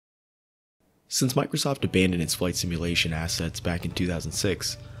Since Microsoft abandoned its flight simulation assets back in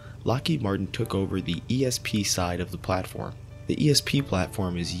 2006, Lockheed Martin took over the ESP side of the platform. The ESP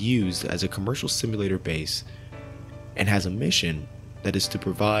platform is used as a commercial simulator base and has a mission that is to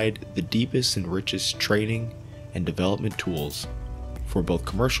provide the deepest and richest training and development tools for both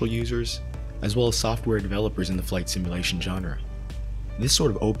commercial users as well as software developers in the flight simulation genre. This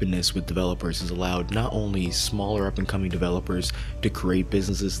sort of openness with developers has allowed not only smaller up-and-coming developers to create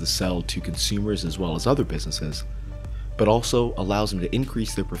businesses to sell to consumers as well as other businesses, but also allows them to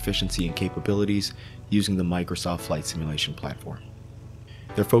increase their proficiency and capabilities using the Microsoft Flight Simulation platform.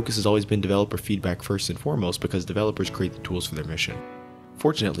 Their focus has always been developer feedback first and foremost because developers create the tools for their mission.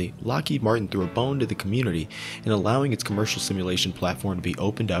 Fortunately, Lockheed Martin threw a bone to the community in allowing its commercial simulation platform to be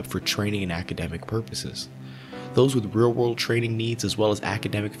opened up for training and academic purposes. Those with real-world training needs as well as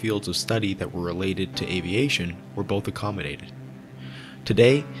academic fields of study that were related to aviation were both accommodated.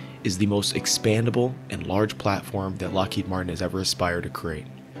 Today is the most expandable and large platform that Lockheed Martin has ever aspired to create.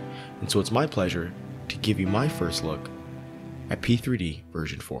 And so it's my pleasure to give you my first look at P3D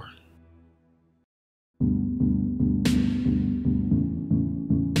version 4.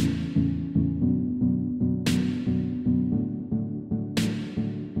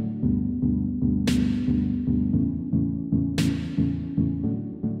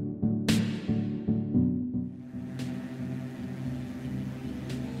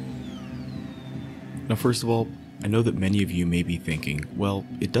 Now, first of all, I know that many of you may be thinking, well,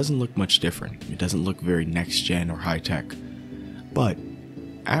 it doesn't look much different. It doesn't look very next-gen or high-tech. But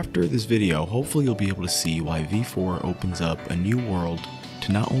after this video, hopefully you'll be able to see why V4 opens up a new world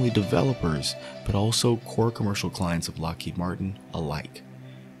to not only developers, but also core commercial clients of Lockheed Martin alike.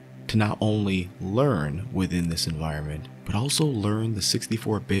 To not only learn within this environment, but also learn the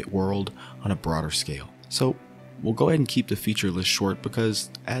 64-bit world on a broader scale. So we'll go ahead and keep the feature list short because,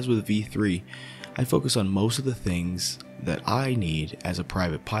 as with V3, I focus on most of the things that I need as a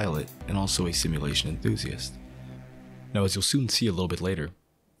private pilot and also a simulation enthusiast. Now, as you'll soon see a little bit later,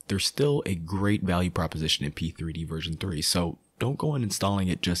 there's still a great value proposition in P3D version 3, so don't go on installing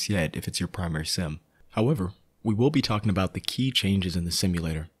it just yet if it's your primary sim. However, we will be talking about the key changes in the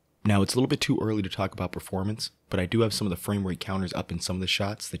simulator. Now, it's a little bit too early to talk about performance, but I do have some of the frame rate counters up in some of the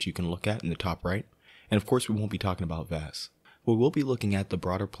shots that you can look at in the top right, and of course we won't be talking about VAS. We will be looking at the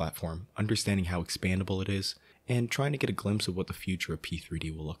broader platform, understanding how expandable it is, and trying to get a glimpse of what the future of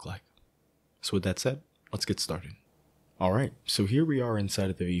P3D will look like. So with that said, let's get started. Alright, so here we are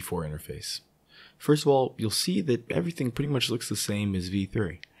inside of the V4 interface. First of all, you'll see that everything pretty much looks the same as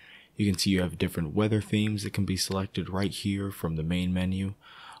V3. You can see you have different weather themes that can be selected right here from the main menu,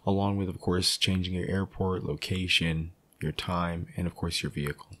 along with, of course, changing your airport, location, your time, and of course your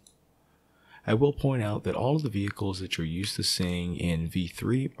vehicle. I will point out that all of the vehicles that you're used to seeing in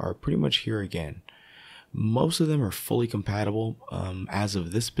V3 are pretty much here again. Most of them are fully compatible as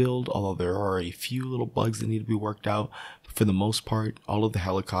of this build, although there are a few little bugs that need to be worked out. But for the most part, all of the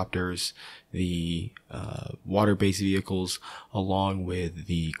helicopters, the water-based vehicles, along with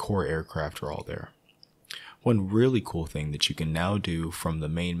the core aircraft are all there. One really cool thing that you can now do from the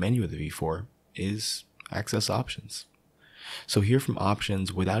main menu of the V4 is access options. So here from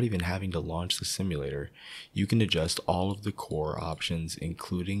options, without even having to launch the simulator, you can adjust all of the core options,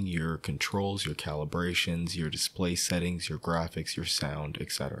 including your controls, your calibrations, your display settings, your graphics, your sound,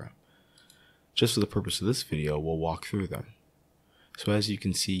 etc. Just for the purpose of this video, we'll walk through them. So as you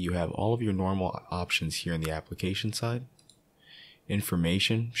can see, you have all of your normal options here in the application side.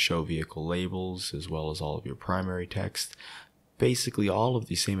 Information, show vehicle labels, as well as all of your primary text. Basically all of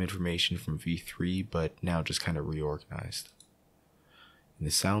the same information from V3, but now just kind of reorganized. In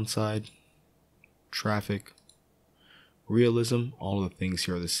the sound side, traffic, realism, all of the things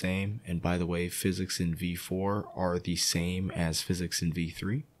here are the same. And by the way, physics in V4 are the same as physics in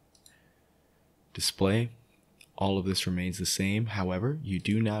V3. Display, all of this remains the same. However, you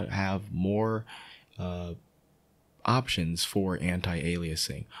do now have more options for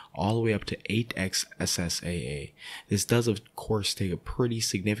anti-aliasing, all the way up to 8x SSAA. This does of course take a pretty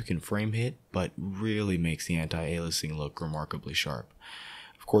significant frame hit, but really makes the anti-aliasing look remarkably sharp.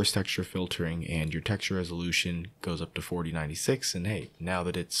 Of course, texture filtering and your texture resolution goes up to 4096, and hey, now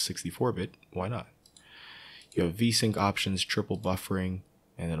that it's 64-bit, why not? You have VSync options, triple buffering,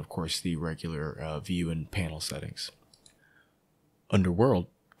 and then of course the regular view and panel settings. Under World,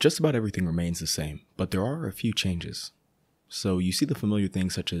 just about everything remains the same, but there are a few changes. So you see the familiar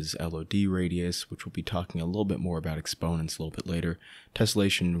things such as LOD radius, which we'll be talking a little bit more about exponents a little bit later,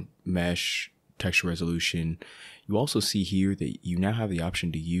 tessellation mesh, texture resolution. You also see here that you now have the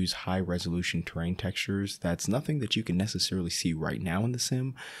option to use high resolution terrain textures. That's nothing that you can necessarily see right now in the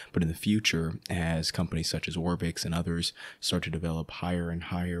sim, but in the future, as companies such as ORBX and others start to develop higher and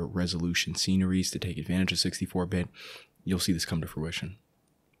higher resolution sceneries to take advantage of 64-bit, you'll see this come to fruition.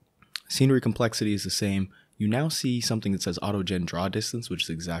 Scenery complexity is the same. You now see something that says AutoGen draw distance, which is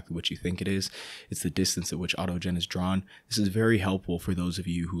exactly what you think it is. It's the distance at which AutoGen is drawn. This is very helpful for those of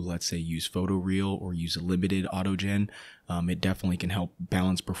you who, let's say, use photoreal or use a limited AutoGen. It definitely can help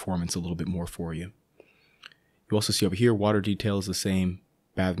balance performance a little bit more for you. You also see over here, water detail is the same,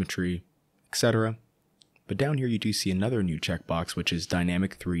 bathymetry, etc. But down here you do see another new checkbox, which is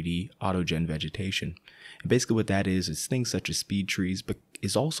dynamic 3D AutoGen vegetation. And basically what that is things such as speed trees, but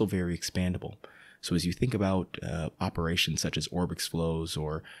is also very expandable. So as you think about operations such as ORBX flows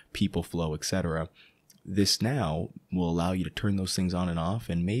or people flow, etc., this now will allow you to turn those things on and off,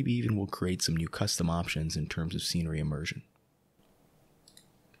 and maybe even will create some new custom options in terms of scenery immersion.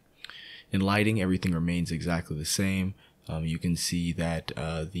 In lighting, everything remains exactly the same. You can see that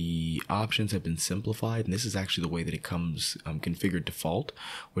the options have been simplified, and this is actually the way that it comes configured default,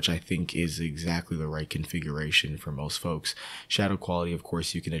 which I think is exactly the right configuration for most folks. Shadow quality, of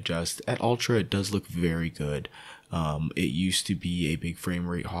course, you can adjust. At Ultra, it does look very good. It used to be a big frame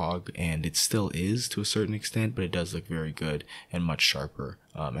rate hog, and it still is to a certain extent, but it does look very good and much sharper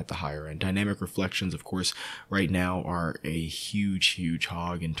at the higher end. Dynamic reflections, of course, right now are a huge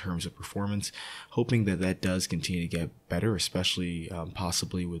hog in terms of performance, hoping that that does continue to get better, especially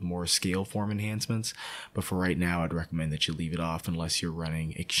possibly with more scale form enhancements. But for right now, I'd recommend that you leave it off unless you're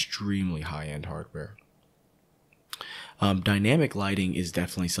running extremely high-end hardware. Dynamic lighting is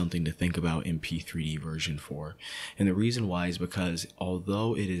definitely something to think about in P3D version 4. And the reason why is because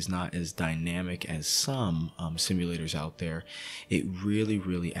although it is not as dynamic as some simulators out there, it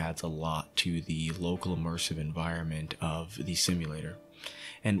really adds a lot to the local immersive environment of the simulator.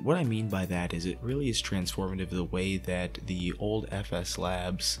 And what I mean by that is it really is transformative the way that the old FS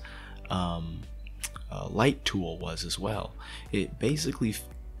Labs light tool was as well. It basically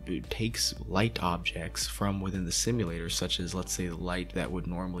takes light objects from within the simulator, such as, let's say, the light that would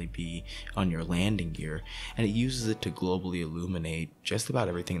normally be on your landing gear, and it uses it to globally illuminate just about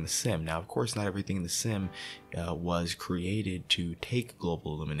everything in the sim. Now, of course, not everything in the sim was created to take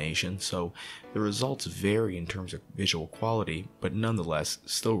global illumination, so the results vary in terms of visual quality, but nonetheless,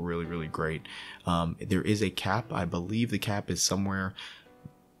 still really great. There is a cap. I believe the cap is somewhere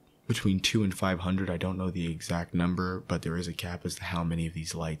between 200 and 500. I don't know the exact number, but there is a cap as to how many of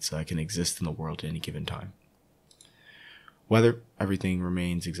these lights can exist in the world at any given time. Weather, everything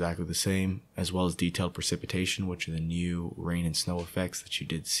remains exactly the same, as well as detailed precipitation, which are the new rain and snow effects that you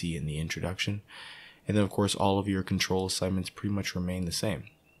did see in the introduction. And then, of course, all of your control assignments pretty much remain the same.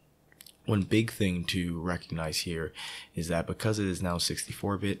 One big thing to recognize here is that because it is now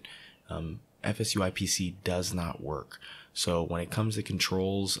 64-bit, FSUI PC does not work. So when it comes to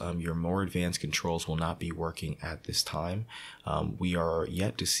controls, your more advanced controls will not be working at this time. We are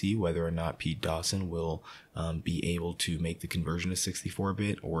yet to see whether or not Pete Dawson will be able to make the conversion to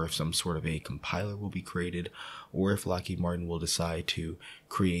 64-bit, or if some sort of a compiler will be created, or if Lockheed Martin will decide to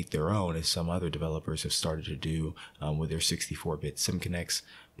create their own, as some other developers have started to do with their 64-bit SimConnects,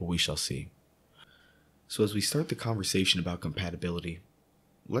 but we shall see. So as we start the conversation about compatibility,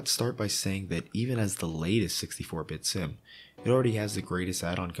 let's start by saying that even as the latest 64-bit sim, it already has the greatest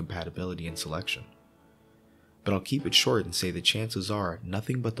add-on compatibility and selection. But I'll keep it short and say that chances are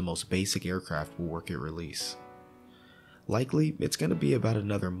nothing but the most basic aircraft will work at release. Likely, it's going to be about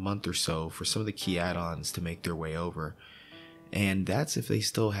another month or so for some of the key add-ons to make their way over, and that's if they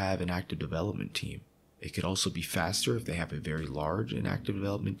still have an active development team. It could also be faster if they have a very large and active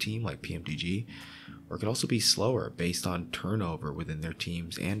development team like PMDG, or it could also be slower based on turnover within their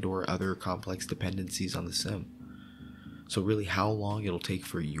teams and or other complex dependencies on the sim. So really how long it'll take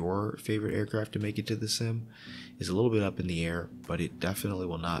for your favorite aircraft to make it to the sim is a little bit up in the air, but it definitely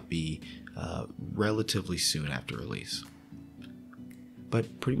will not be relatively soon after release.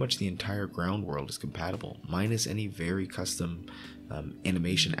 But pretty much the entire ground world is compatible, minus any very custom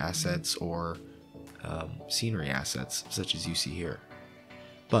animation assets or scenery assets such as you see here.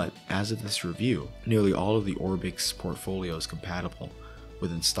 But as of this review, nearly all of the ORBX portfolio is compatible,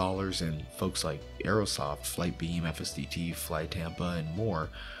 with installers and folks like Aerosoft, Flightbeam, FSDT, FlyTampa, and more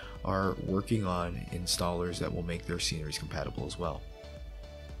are working on installers that will make their sceneries compatible as well.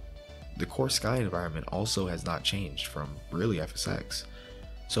 The core sky environment also has not changed from really FSX,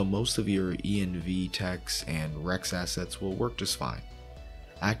 so most of your ENV techs and Rex assets will work just fine.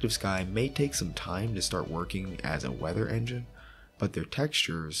 Active Sky may take some time to start working as a weather engine, but their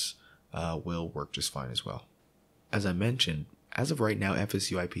textures will work just fine as well. As I mentioned, as of right now,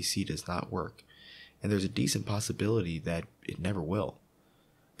 FSU IPC does not work, and there's a decent possibility that it never will.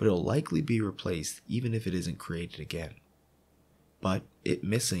 But it'll likely be replaced even if it isn't created again. But it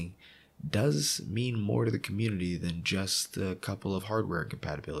missing does mean more to the community than just a couple of hardware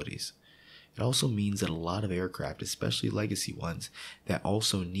incompatibilities. It also means that a lot of aircraft, especially legacy ones, that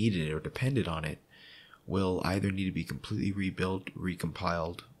also needed it or depended on it, will either need to be completely rebuilt,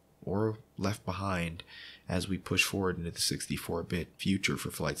 recompiled, or left behind as we push forward into the 64-bit future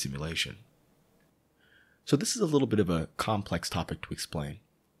for flight simulation. So this is a little bit of a complex topic to explain,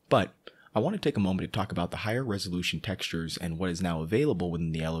 but I want to take a moment to talk about the higher resolution textures and what is now available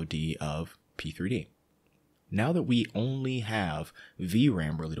within the LOD of P3D. Now that we only have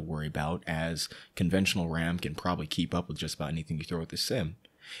VRAM really to worry about, as conventional RAM can probably keep up with just about anything you throw at the sim,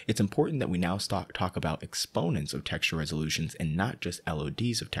 it's important that we now talk about exponents of texture resolutions and not just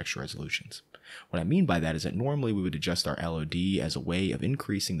LODs of texture resolutions. What I mean by that is that normally we would adjust our LOD as a way of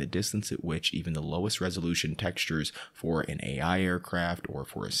increasing the distance at which even the lowest resolution textures for an AI aircraft or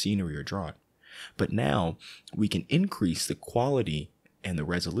for a scenery are drawn. But now we can increase the quality and the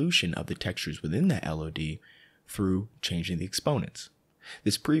resolution of the textures within that LOD through changing the exponents.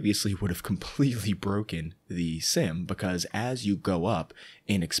 This previously would have completely broken the sim, because as you go up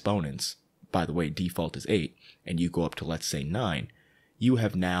in exponents, by the way, default is 8, and you go up to, let's say, 9, you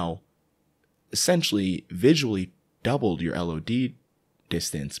have now essentially visually doubled your LOD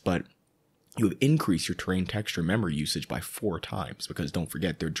distance, but you have increased your terrain texture memory usage by 4 times, because don't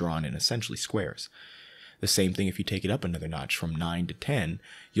forget, they're drawn in essentially squares. The same thing if you take it up another notch from 9 to 10,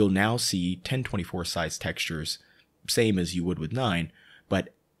 you'll now see 1024 size textures, same as you would with 9,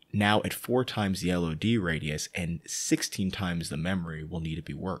 but now at 4 times the LOD radius and 16 times the memory will need to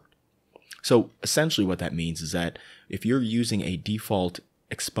be worked. So essentially what that means is that if you're using a default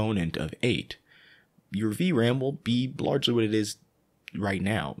exponent of 8, your VRAM will be largely what it is right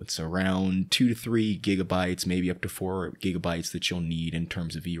now. It's around 2 to 3 gigabytes, maybe up to 4 gigabytes that you'll need in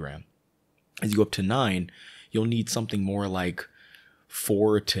terms of VRAM. As you go up to 9, you'll need something more like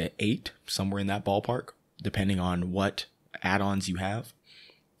 4 to 8, somewhere in that ballpark, depending on what add-ons you have.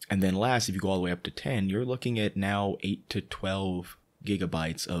 And then last, if you go all the way up to 10, you're looking at now 8 to 12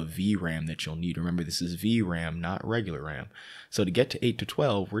 gigabytes of VRAM that you'll need. Remember, this is VRAM, not regular RAM. So to get to 8 to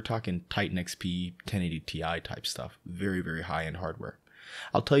 12, we're talking Titan XP 1080 Ti type stuff. Very, very high-end hardware.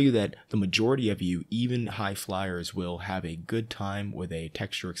 I'll tell you that the majority of you, even high flyers, will have a good time with a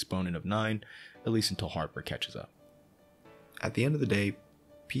texture exponent of 9, at least until hardware catches up. At the end of the day,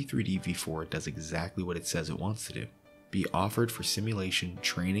 P3D V4 does exactly what it says it wants to do. Be offered for simulation,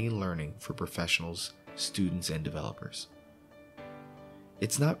 training, and learning for professionals, students, and developers.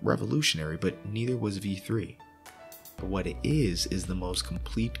 It's not revolutionary, but neither was V3. But what it is the most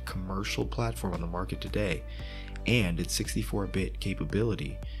complete commercial platform on the market today, and its 64-bit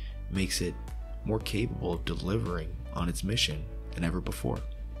capability makes it more capable of delivering on its mission than ever before.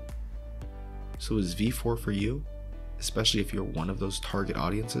 So is V4 for you, especially if you're one of those target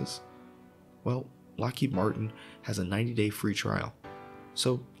audiences? Well, Lockheed Martin has a 90-day free trial,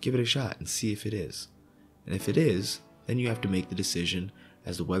 so give it a shot and see if it is. And if it is, then you have to make the decision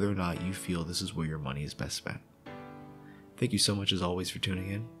as to whether or not you feel this is where your money is best spent. Thank you so much as always for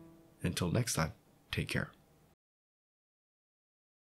tuning in. Until next time, take care.